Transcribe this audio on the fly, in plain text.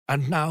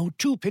And now,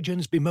 two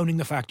pigeons bemoaning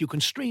the fact you can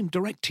stream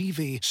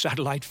DirecTV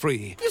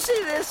satellite-free. You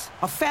see this?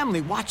 A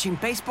family watching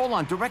baseball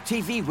on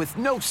DirecTV with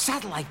no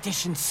satellite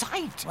dish in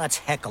sight. Let's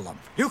heckle them.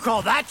 You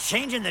call that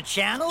changing the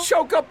channel?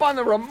 Choke up on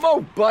the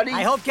remote, buddy.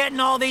 I hope getting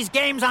all these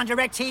games on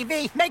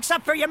DirecTV makes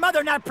up for your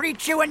mother not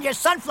pre-chewing your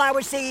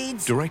sunflower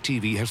seeds.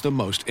 DirecTV has the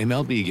most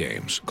MLB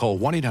games. Call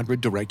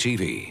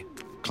 1-800-DirecTV.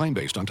 Claim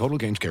based on total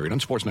games carried on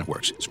sports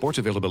networks. Sports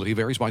availability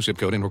varies by zip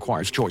code and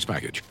requires choice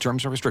package.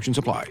 Terms and restrictions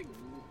apply.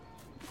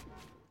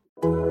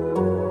 15.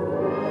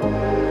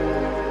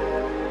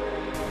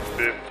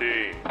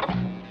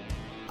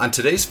 On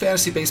today's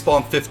Fantasy Baseball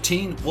in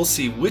 15, we'll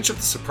see which of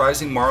the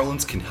surprising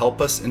Marlins can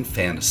help us in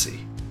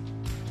fantasy.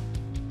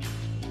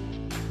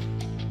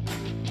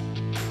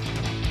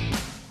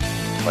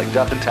 Like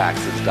death and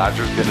taxes,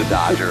 Dodger's been a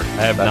Dodger.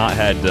 I have not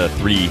had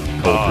 3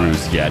 cold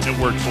brews yet. It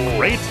works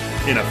great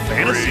in a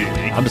fantasy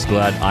league. I'm just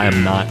glad I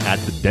am not at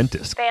the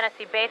dentist.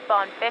 Fantasy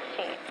Baseball in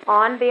 15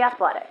 on The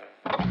Athletic.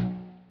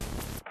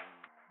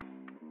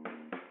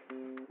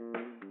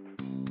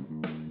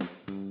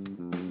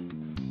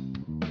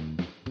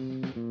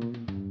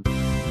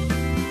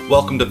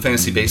 Welcome to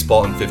Fantasy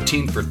Baseball in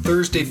 15 for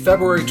Thursday,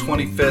 February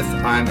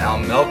 25th. I'm Al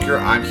Melchior.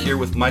 I'm here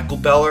with Michael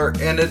Beller,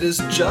 and it is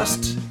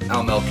just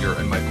Al Melchior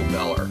and Michael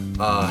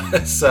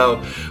Beller.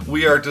 So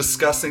we are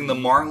discussing the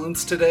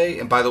Marlins today.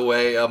 And by the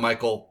way,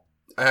 Michael,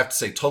 I have to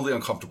say, totally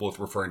uncomfortable with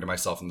referring to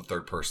myself in the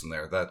third person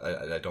there. That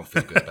I don't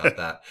feel good about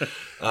that.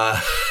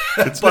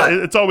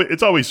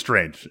 It's always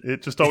strange.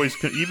 It just always,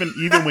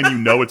 even when you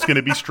know it's going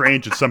to be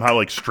strange, it's somehow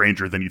like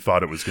stranger than you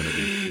thought it was going to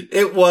be.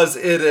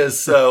 It is.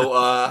 So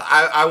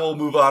I will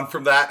move on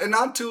from that and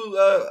on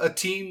to a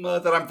team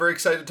that I'm very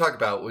excited to talk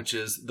about, which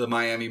is the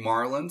Miami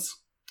Marlins.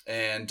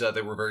 And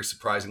they were very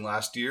surprising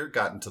last year,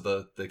 got into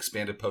the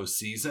expanded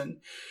postseason.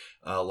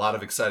 A lot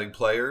of exciting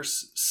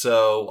players.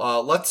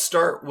 So let's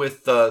start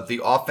with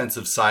the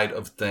offensive side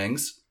of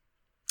things.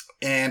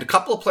 And a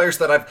couple of players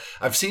that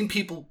I've seen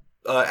people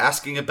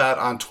asking about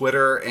on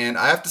Twitter. And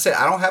I have to say,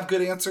 I don't have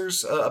good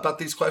answers about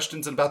these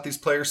questions and about these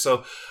players.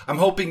 So I'm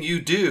hoping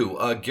you do.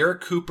 Garrett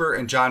Cooper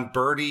and John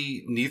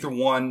Birdie, neither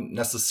one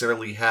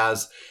necessarily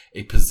has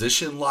a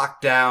position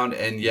locked down.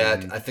 And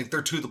yet I think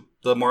they're two of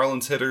the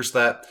Marlins hitters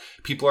that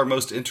people are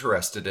most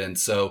interested in.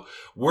 So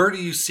where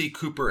do you see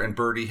Cooper and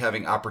Birdie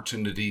having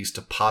opportunities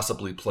to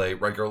possibly play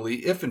regularly,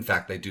 if in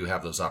fact they do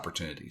have those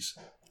opportunities?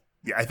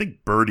 Yeah, I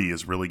think Birdie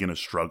is really going to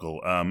struggle.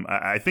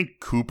 I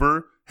think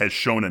Cooper has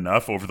shown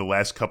enough over the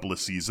last couple of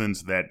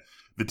seasons that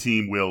the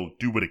team will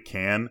do what it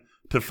can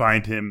to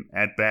find him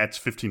at bats.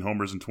 15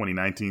 homers in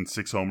 2019,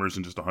 6 homers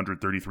in just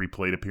 133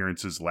 plate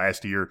appearances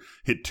last year.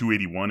 Hit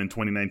 281 in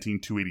 2019,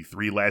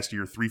 283 last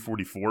year,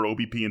 344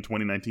 OBP in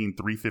 2019,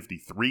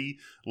 353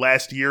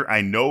 last year.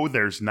 I know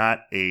there's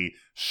not a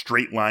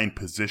straight line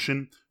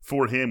position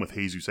for him with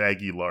Jesus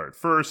Aguilar at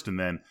first, and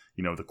then,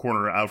 the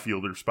corner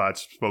outfielder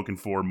spots spoken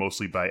for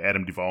mostly by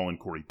Adam Duvall and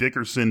Corey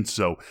Dickerson.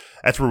 So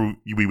that's where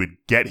we would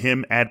get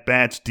him at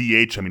bats.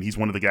 DH, he's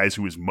one of the guys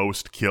who is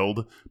most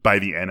killed by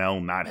the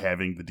NL not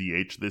having the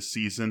DH this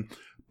season.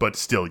 But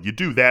still, you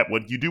do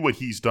what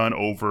he's done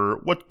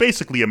over what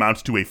basically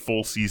amounts to a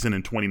full season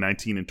in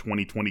 2019 and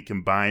 2020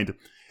 combined.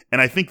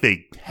 And I think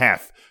they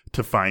have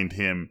to find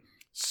him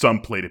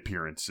some plate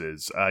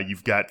appearances.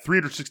 You've got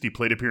 360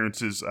 plate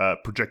appearances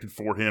projected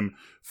for him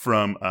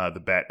from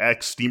the Bat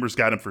X. Steamer's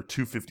got him for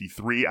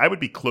 253. I would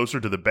be closer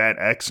to the Bat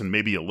X and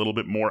maybe a little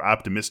bit more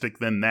optimistic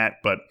than that,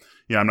 but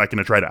I'm not going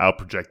to try to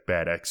outproject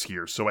Bat X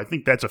here. So I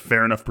think that's a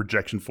fair enough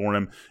projection for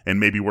him, and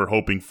maybe we're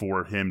hoping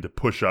for him to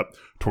push up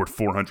toward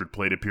 400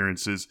 plate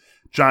appearances.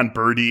 John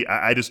Birdie,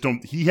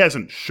 he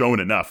hasn't shown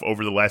enough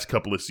over the last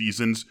couple of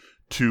seasons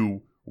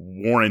to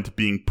warrant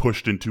being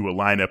pushed into a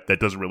lineup that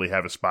doesn't really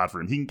have a spot for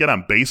him. He can get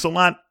on base a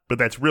lot, but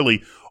that's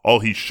really all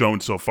he's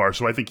shown so far.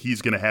 So I think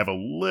he's going to have a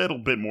little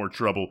bit more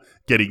trouble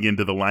getting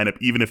into the lineup,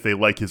 even if they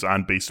like his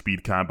on-base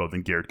speed combo,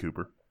 than Garrett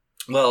Cooper.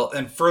 Well,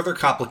 and further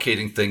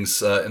complicating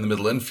things in the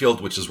middle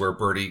infield, which is where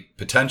Birdie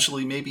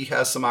potentially maybe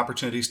has some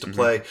opportunities to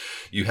play.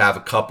 You have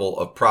a couple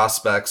of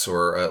prospects,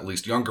 or at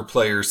least younger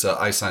players,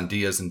 Isan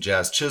Diaz and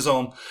Jazz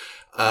Chisholm,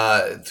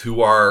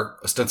 who are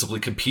ostensibly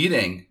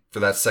competing for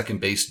that second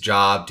base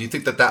job. Do you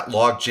think that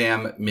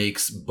logjam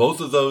makes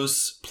both of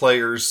those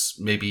players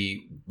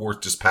maybe worth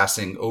just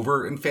passing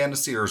over in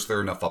fantasy, or is there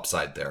enough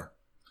upside there?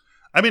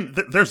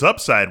 There's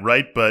upside,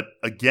 right? But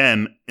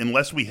again,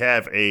 unless we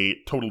have a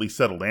totally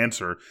settled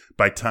answer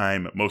by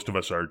time most of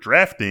us are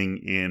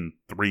drafting in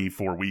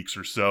 3-4 weeks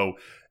or so,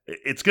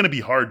 it's going to be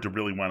hard to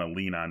really want to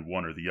lean on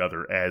one or the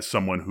other as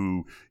someone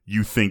who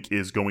you think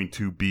is going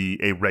to be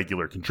a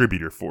regular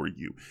contributor for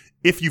you.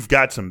 If you've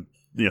got some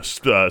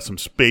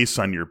space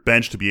on your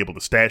bench to be able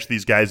to stash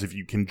these guys, if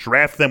you can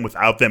draft them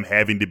without them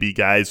having to be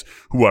guys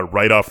who are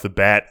right off the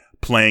bat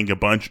playing a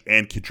bunch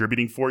and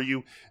contributing for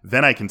you,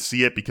 then I can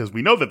see it, because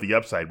we know that the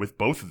upside with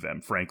both of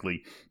them,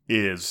 frankly,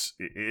 is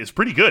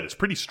pretty good. It's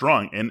pretty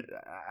strong. And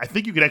I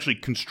think you could actually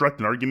construct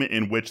an argument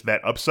in which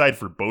that upside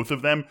for both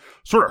of them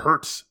sort of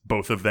hurts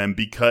both of them,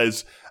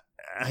 because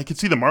I could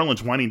see the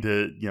Marlins wanting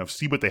to,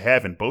 see what they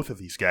have in both of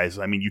these guys.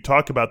 I mean, you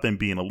talk about them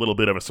being a little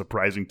bit of a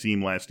surprising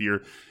team last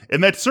year,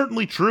 and that's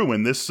certainly true.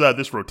 And this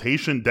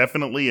rotation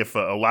definitely, if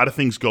a lot of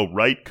things go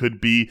right, could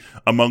be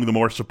among the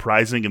more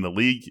surprising in the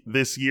league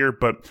this year.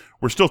 But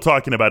we're still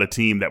talking about a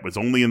team that was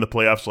only in the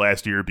playoffs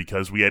last year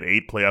because we had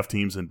 8 playoff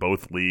teams in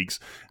both leagues.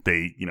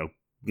 They,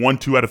 won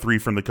 2 out of 3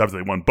 from the Cubs.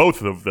 They won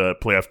both of the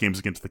playoff games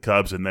against the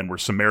Cubs and then were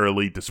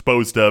summarily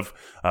disposed of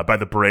by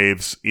the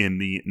Braves in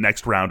the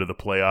next round of the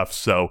playoffs.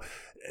 So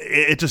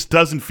it just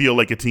doesn't feel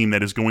like a team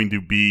that is going to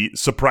be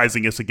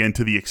surprising us again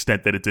to the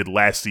extent that it did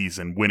last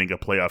season, winning a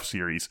playoff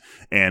series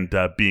and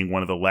being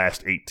one of the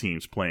last 8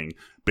 teams playing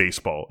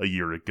baseball a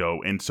year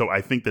ago. And so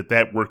I think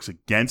that works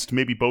against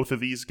maybe both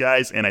of these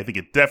guys, and I think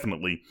it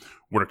definitely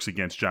works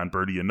against Jon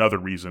Berti. Another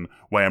reason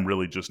why I'm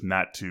really just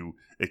not too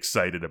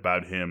excited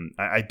about him.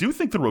 I do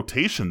think the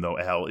rotation, though,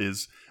 Al,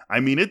 is,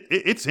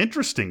 it's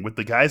interesting with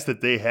the guys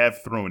that they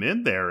have thrown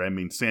in there.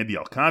 Sandy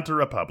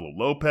Alcantara, Pablo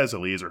Lopez,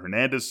 Eliezer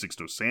Hernandez,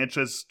 Sixto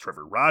Sanchez,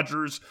 Trevor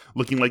Rogers,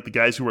 looking like the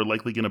guys who are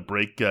likely going to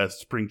break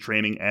spring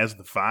training as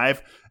the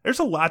 5. There's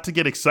a lot to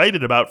get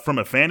excited about from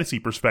a fantasy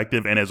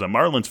perspective, and as a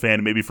Marlins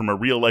fan, maybe from a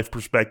real-life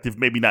perspective,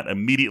 maybe not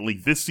immediately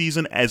this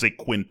season as a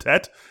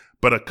quintet,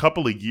 but a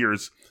couple of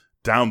years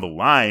down the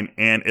line.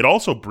 And it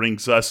also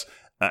brings us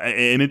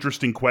an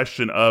interesting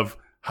question of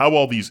how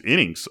all these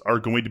innings are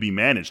going to be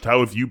managed.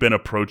 How have you been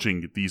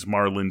approaching these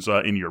Marlins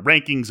in your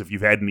rankings? If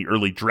you've had any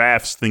early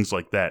drafts, things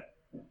like that.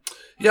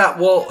 Yeah,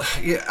 well,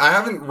 I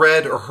haven't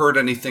read or heard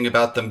anything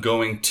about them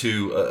going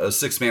to a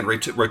 6-man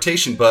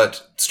rotation,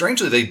 but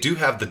strangely, they do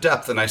have the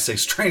depth. And I say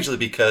strangely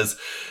because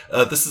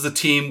this is a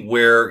team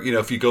where,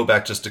 if you go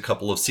back just a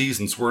couple of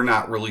seasons, we're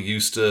not really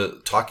used to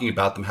talking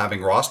about them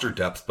having roster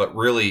depth, but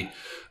really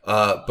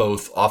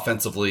both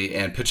offensively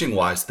and pitching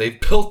wise,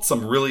 they've built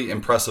some really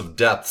impressive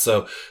depth.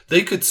 So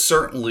they could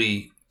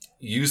certainly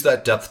use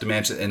that depth to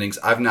manage the innings.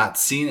 I've not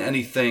seen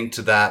anything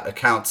to that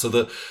account. So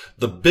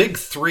the big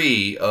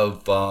 3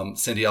 of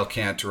Sandy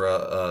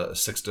Alcantara,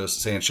 Sixto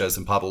Sanchez,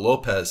 and Pablo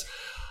Lopez,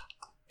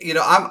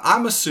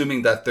 I'm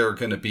assuming that they're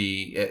going to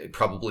be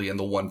probably in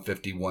the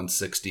 150,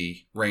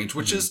 160 range,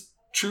 which is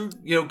true,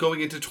 going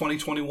into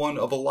 2021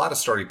 of a lot of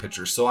starting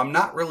pitchers. So I'm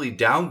not really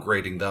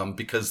downgrading them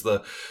because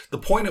the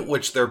point at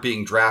which they're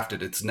being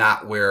drafted, it's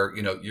not where,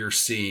 you're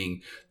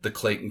seeing the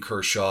Clayton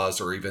Kershaws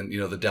or even,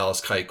 the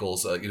Dallas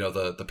Keuchels,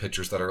 the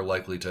pitchers that are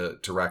likely to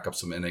rack up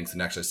some innings.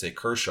 And actually I say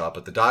Kershaw,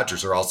 but the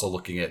Dodgers are also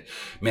looking at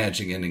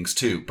managing innings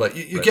too. But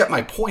you right. Get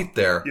my point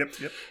there.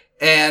 Yep.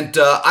 And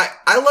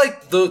I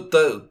like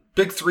the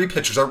big 3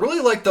 pitchers. I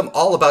really like them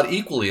all about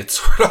equally. It's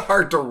sort of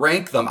hard to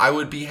rank them. I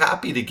would be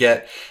happy to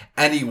get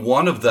any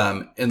one of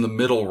them in the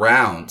middle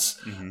rounds.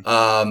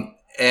 Mm-hmm.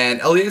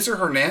 And Eliezer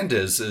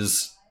Hernandez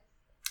is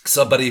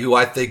somebody who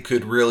I think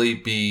could really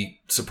be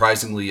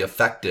surprisingly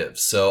effective.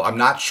 So I'm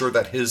not sure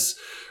that his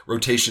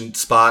rotation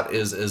spot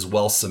is as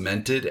well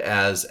cemented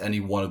as any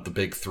one of the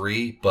big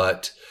 3,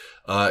 but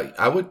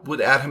I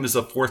would add him as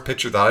a 4th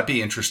pitcher that I'd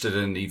be interested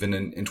in even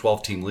in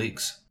 12-team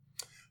leagues.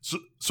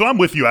 So I'm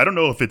with you. I don't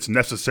know if it's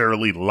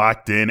necessarily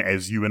locked in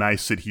as you and I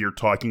sit here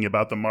talking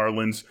about the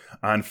Marlins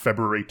on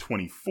February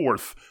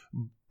 24th,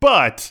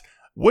 but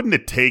wouldn't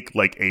it take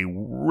like a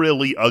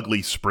really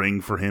ugly spring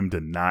for him to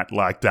not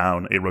lock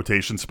down a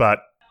rotation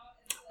spot?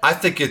 I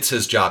think it's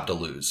his job to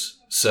lose.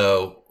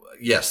 So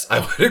yes,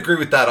 I would agree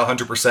with that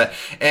 100%.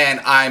 And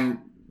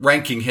I'm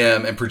ranking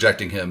him and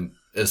projecting him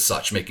as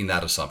such, making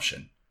that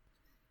assumption.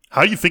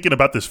 How are you thinking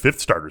about this 5th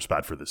starter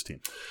spot for this team?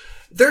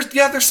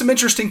 There's some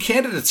interesting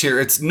candidates here.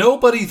 It's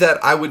nobody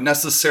that I would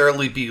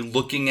necessarily be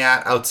looking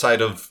at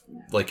outside of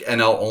like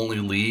NL only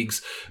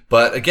leagues.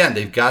 But again,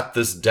 they've got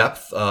this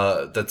depth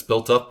that's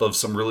built up of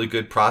some really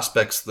good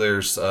prospects.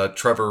 There's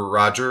Trevor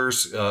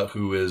Rogers,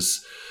 who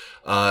is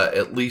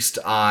at least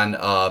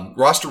on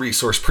roster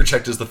resource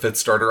project as the 5th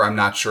starter. I'm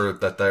not sure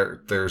that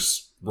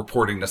there's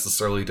reporting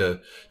necessarily to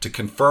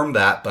confirm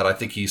that, but I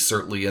think he's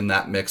certainly in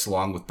that mix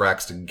along with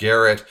Braxton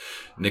Garrett,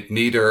 Nick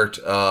Neidert,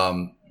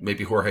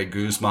 maybe Jorge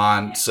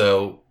Guzman.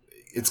 So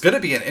it's going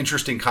to be an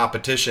interesting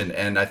competition.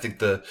 And I think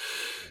the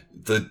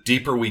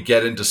deeper we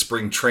get into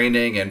spring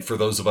training, and for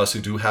those of us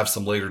who do have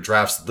some later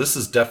drafts, this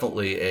is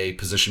definitely a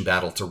position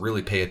battle to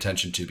really pay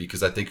attention to,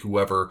 because I think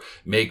whoever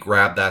may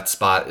grab that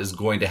spot is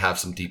going to have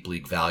some deep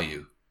league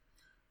value.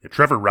 Yeah,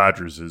 Trevor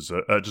Rogers is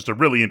just a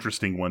really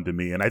interesting one to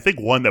me, and I think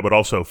one that would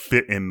also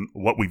fit in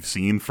what we've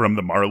seen from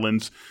the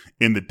Marlins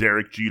in the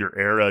Derek Jeter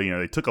era.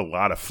 They took a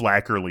lot of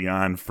flack early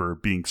on for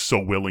being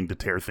so willing to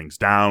tear things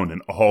down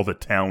and all the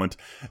talent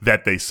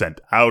that they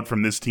sent out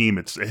from this team.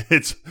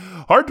 It's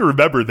hard to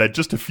remember that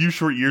just a few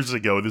short years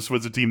ago, this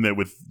was a team that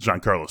with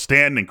Giancarlo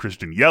Stanton and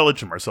Christian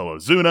Yelich and Marcelo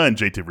Ozuna and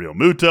JT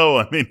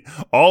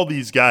Realmuto, all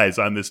these guys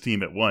on this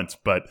team at once,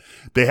 but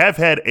they have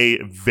had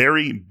a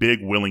very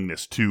big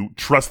willingness to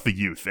trust the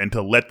youth and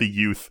to let the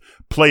youth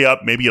play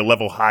up maybe a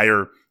level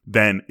higher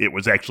than it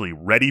was actually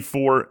ready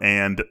for,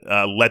 and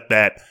let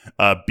that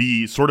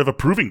be sort of a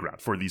proving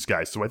ground for these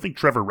guys. So I think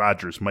Trevor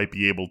Rogers might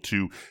be able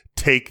to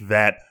take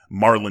that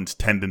Marlins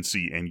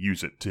tendency and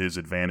use it to his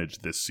advantage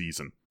this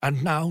season.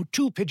 And now,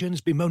 2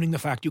 pigeons bemoaning the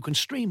fact you can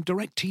stream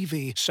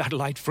DirecTV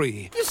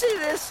satellite-free. You see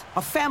this?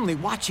 A family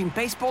watching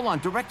baseball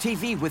on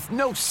DirecTV with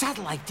no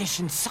satellite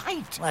dish in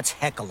sight. Let's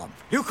heckle them.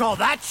 You call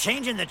that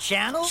changing the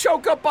channel?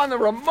 Choke up on the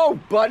remote,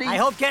 buddy. I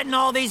hope getting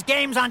all these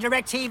games on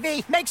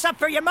DirecTV makes up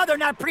for your mother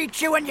not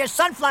pre-chewing your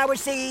sunflower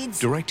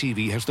seeds.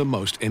 DirecTV has the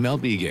most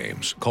MLB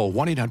games. Call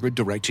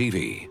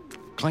 1-800-DirecTV.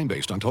 Claim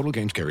based on total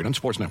games carried on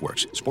sports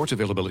networks. Sports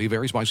availability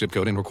varies by zip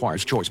code and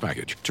requires choice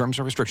package. Terms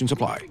and restrictions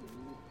apply.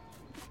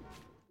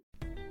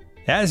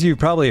 As you've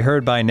probably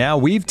heard by now,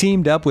 we've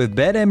teamed up with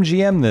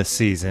BetMGM this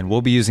season.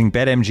 We'll be using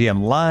BetMGM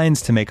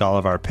lines to make all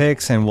of our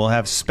picks, and we'll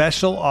have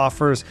special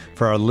offers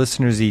for our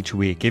listeners each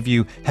week. If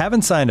you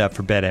haven't signed up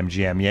for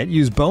BetMGM yet,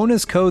 use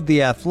bonus code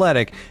The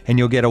Athletic, and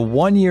you'll get a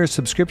 1-year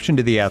subscription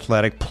to The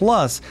Athletic,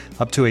 plus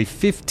up to a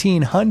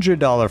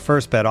 $1,500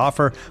 first bet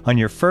offer on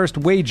your first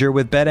wager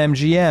with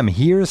BetMGM.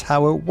 Here's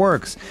how it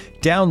works.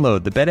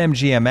 Download the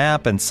BetMGM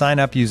app and sign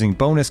up using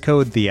bonus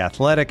code The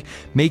Athletic.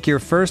 Make your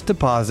first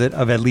deposit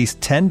of at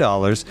least $10.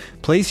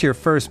 Place your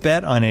first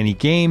bet on any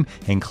game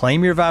and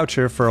claim your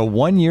voucher for a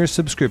 1-year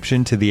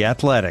subscription to The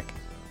Athletic.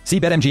 See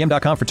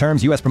BetMGM.com for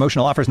terms. U.S.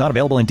 promotional offers not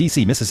available in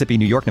D.C., Mississippi,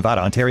 New York,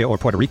 Nevada, Ontario, or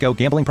Puerto Rico.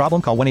 Gambling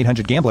problem? Call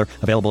 1-800-GAMBLER.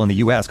 Available in the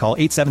U.S. Call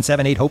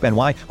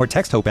 877-8-HOPE-NY or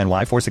text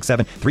HOPE-NY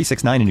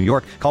 467-369 in New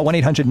York. Call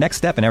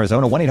 1-800-NEXT-STEP in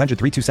Arizona.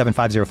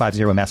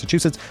 1-800-327-5050 in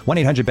Massachusetts.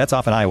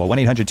 1-800-BETS-OFF in Iowa.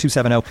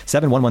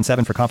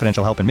 1-800-270-7117 for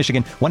confidential help in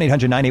Michigan.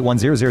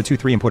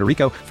 1-800-981-0023 in Puerto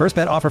Rico. First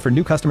bet offer for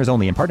new customers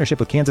only in partnership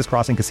with Kansas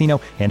Crossing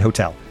Casino and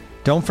Hotel.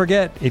 Don't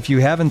forget, if you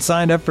haven't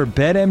signed up for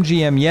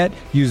BetMGM yet,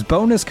 use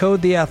bonus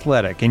code The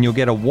Athletic, and you'll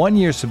get a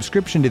 1-year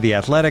subscription to The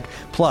Athletic,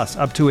 plus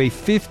up to a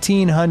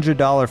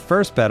 $1,500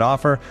 first bet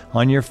offer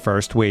on your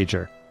first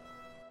wager.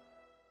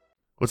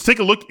 Let's take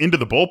a look into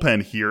the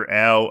bullpen here,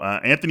 Al.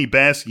 Anthony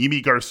Bass,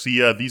 Yimi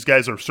Garcia, these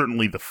guys are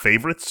certainly the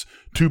favorites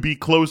to be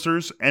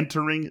closers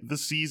entering the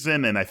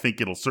season, and I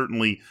think it'll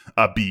certainly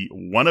be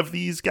one of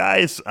these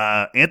guys.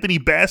 Anthony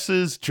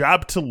Bass's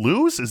job to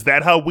lose? Is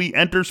that how we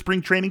enter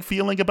spring training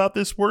feeling about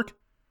this work?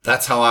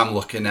 That's how I'm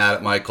looking at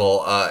it,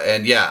 Michael.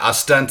 And yeah,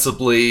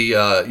 ostensibly,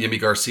 Yimi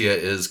Garcia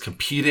is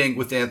competing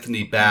with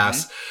Anthony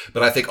Bass,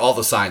 but I think all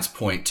the signs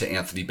point to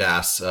Anthony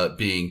Bass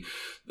being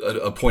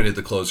appointed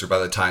the closer by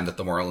the time that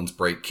the Marlins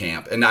break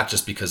camp, and not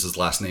just because his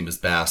last name is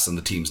Bass and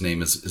the team's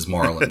name is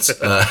Marlins.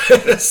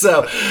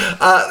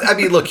 I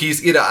mean, look,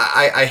 he's,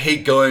 I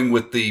hate going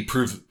with the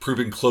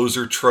proven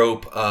closer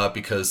trope,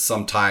 because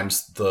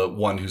sometimes the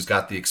one who's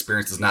got the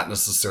experience is not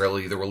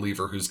necessarily the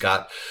reliever who's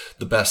got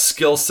the best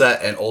skill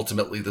set, and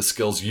ultimately the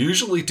skills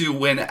usually do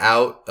win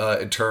out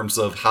in terms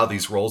of how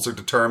these roles are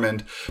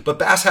determined. But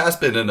Bass has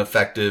been an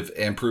effective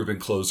and proven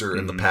closer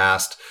in the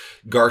past.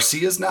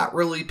 Garcia's not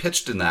really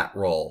pitched in that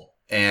role,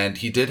 and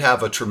he did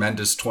have a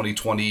tremendous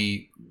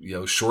 2020,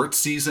 short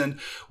season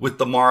with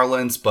the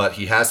Marlins, but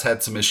he has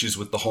had some issues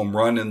with the home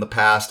run in the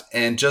past.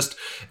 And just,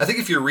 I think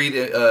if you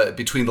read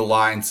between the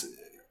lines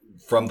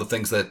from the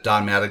things that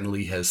Don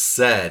Mattingly has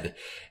said,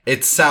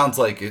 it sounds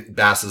like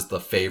Bass is the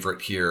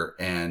favorite here,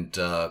 and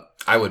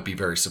I would be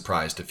very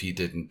surprised if he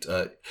didn't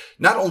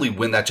not only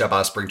win that job out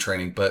of spring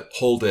training, but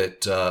hold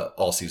it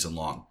all season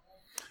long.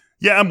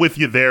 Yeah, I'm with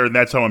you there, and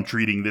that's how I'm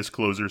treating this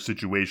closer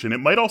situation. It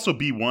might also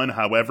be one,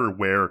 however,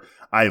 where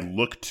I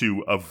look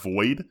to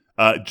avoid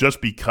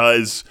just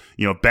because,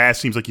 Bass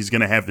seems like he's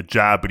going to have the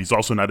job, but he's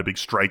also not a big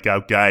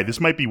strikeout guy. This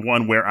might be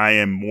one where I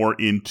am more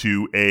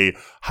into a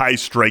high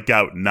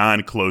strikeout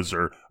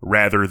non-closer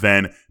rather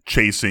than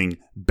chasing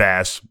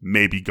Bass,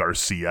 maybe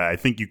Garcia. I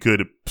think you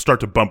could start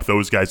to bump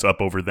those guys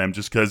up over them,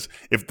 just because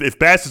if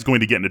Bass is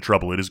going to get into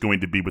trouble, it is going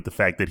to be with the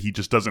fact that he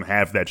just doesn't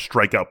have that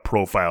strikeout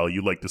profile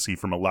you like to see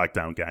from a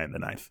lockdown guy in the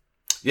ninth.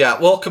 Yeah,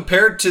 well,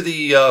 compared to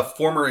the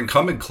former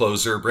incumbent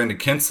closer, Brandon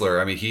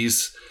Kintzler, I mean,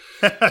 he's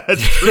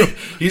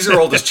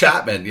your oldest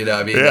Chapman,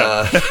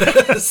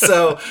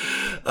 so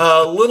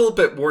a little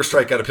bit more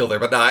strikeout appeal there.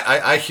 But no,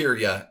 I hear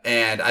you,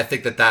 and I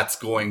think that that's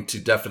going to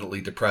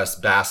definitely depress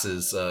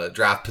Bass's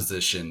draft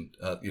position,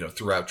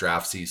 throughout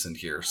draft season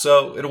here.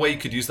 So in a way, you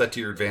could use that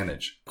to your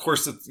advantage. Of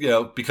course, it's,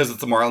 because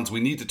it's the Marlins, we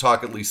need to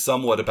talk at least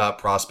somewhat about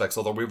prospects,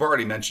 although we've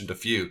already mentioned a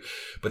few.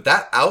 But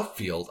that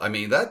outfield, I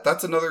mean,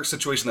 that's another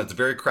situation that's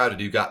very crowded.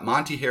 You've got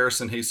Monty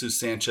Harrison, Jesus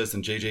Sanchez,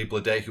 and JJ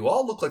Bleday, who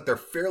all look like they're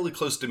fairly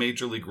close to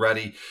Major League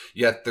ready,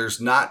 yet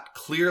there's not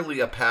clearly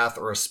a path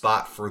or a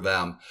spot for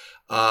them.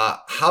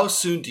 How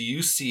soon do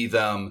you see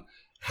them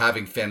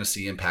having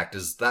fantasy impact?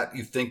 Is that,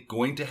 you think,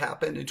 going to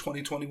happen in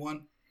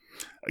 2021?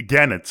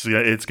 Again, it's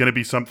going to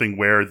be something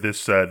where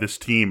this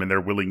team and their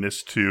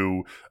willingness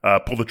to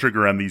pull the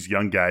trigger on these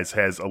young guys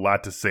has a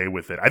lot to say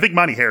with it. I think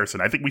Monty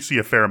Harrison. I think we see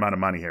a fair amount of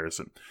Monty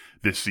Harrison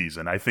this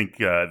season. I think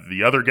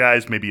the other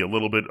guys maybe a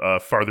little bit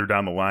farther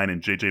down the line,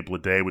 and JJ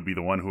Bleday would be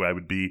the one who I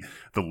would be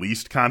the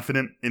least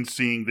confident in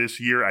seeing this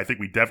year. I think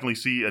we definitely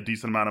see a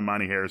decent amount of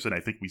Monty Harrison. I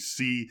think we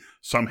see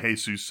some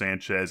Jesus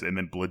Sanchez, and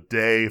then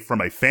Bleday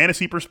from a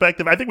fantasy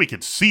perspective. I think we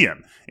could see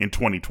him in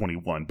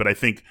 2021, but I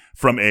think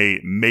from a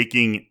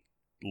making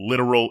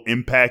literal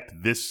impact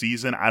this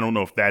season. I don't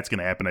know if that's going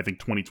to happen. I think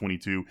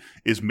 2022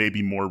 is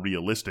maybe more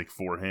realistic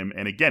for him.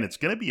 And again, it's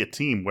going to be a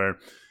team where,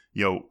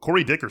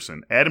 Corey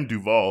Dickerson, Adam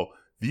Duvall,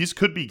 these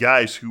could be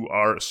guys who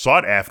are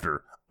sought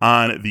after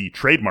on the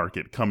trade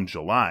market come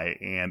July.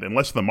 And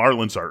unless the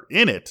Marlins are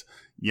in it,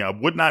 I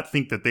would not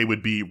think that they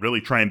would be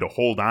really trying to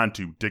hold on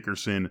to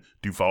Dickerson,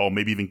 Duvall,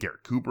 maybe even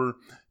Garrett Cooper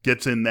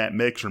gets in that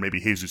mix, or maybe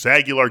Jesus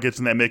Aguilar gets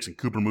in that mix and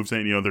Cooper moves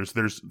in.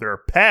 There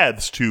are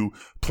paths to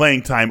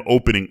playing time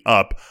opening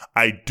up.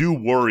 I do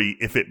worry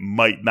if it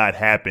might not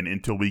happen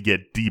until we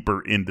get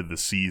deeper into the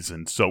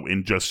season. So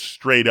in just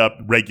straight up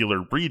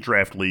regular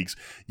redraft leagues,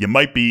 you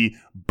might be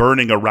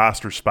burning a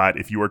roster spot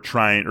if you are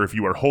trying, or if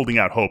you are holding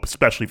out hope,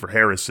 especially for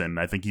Harrison.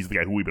 I think he's the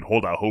guy who we would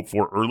hold out hope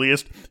for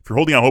earliest. If you're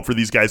holding out hope for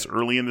these guys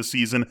early in the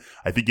season,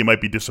 I think you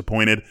might be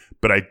disappointed,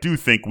 but I do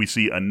think we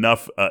see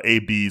enough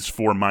ABs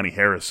for Monty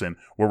Harrison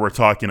where we're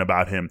talking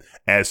about him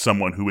as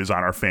someone who is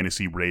on our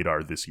fantasy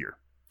radar this year.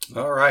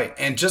 All right.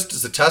 And just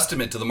as a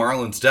testament to the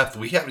Marlins' depth,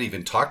 we haven't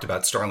even talked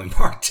about Starling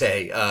Marte.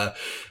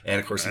 And,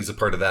 of course, he's a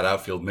part of that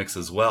outfield mix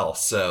as well.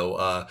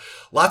 So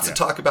lots to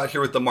talk about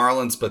here with the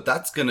Marlins, but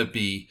that's going to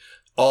be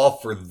all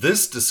for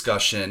this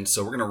discussion.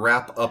 So we're going to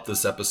wrap up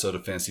this episode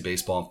of Fantasy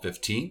Baseball in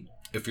 15.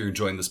 If you're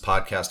enjoying this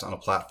podcast on a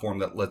platform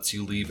that lets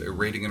you leave a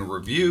rating and a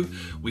review,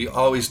 we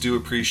always do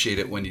appreciate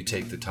it when you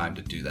take the time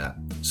to do that.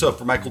 So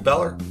for Michael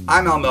Beller,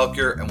 I'm Al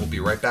Melchior, and we'll be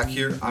right back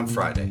here on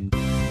Friday.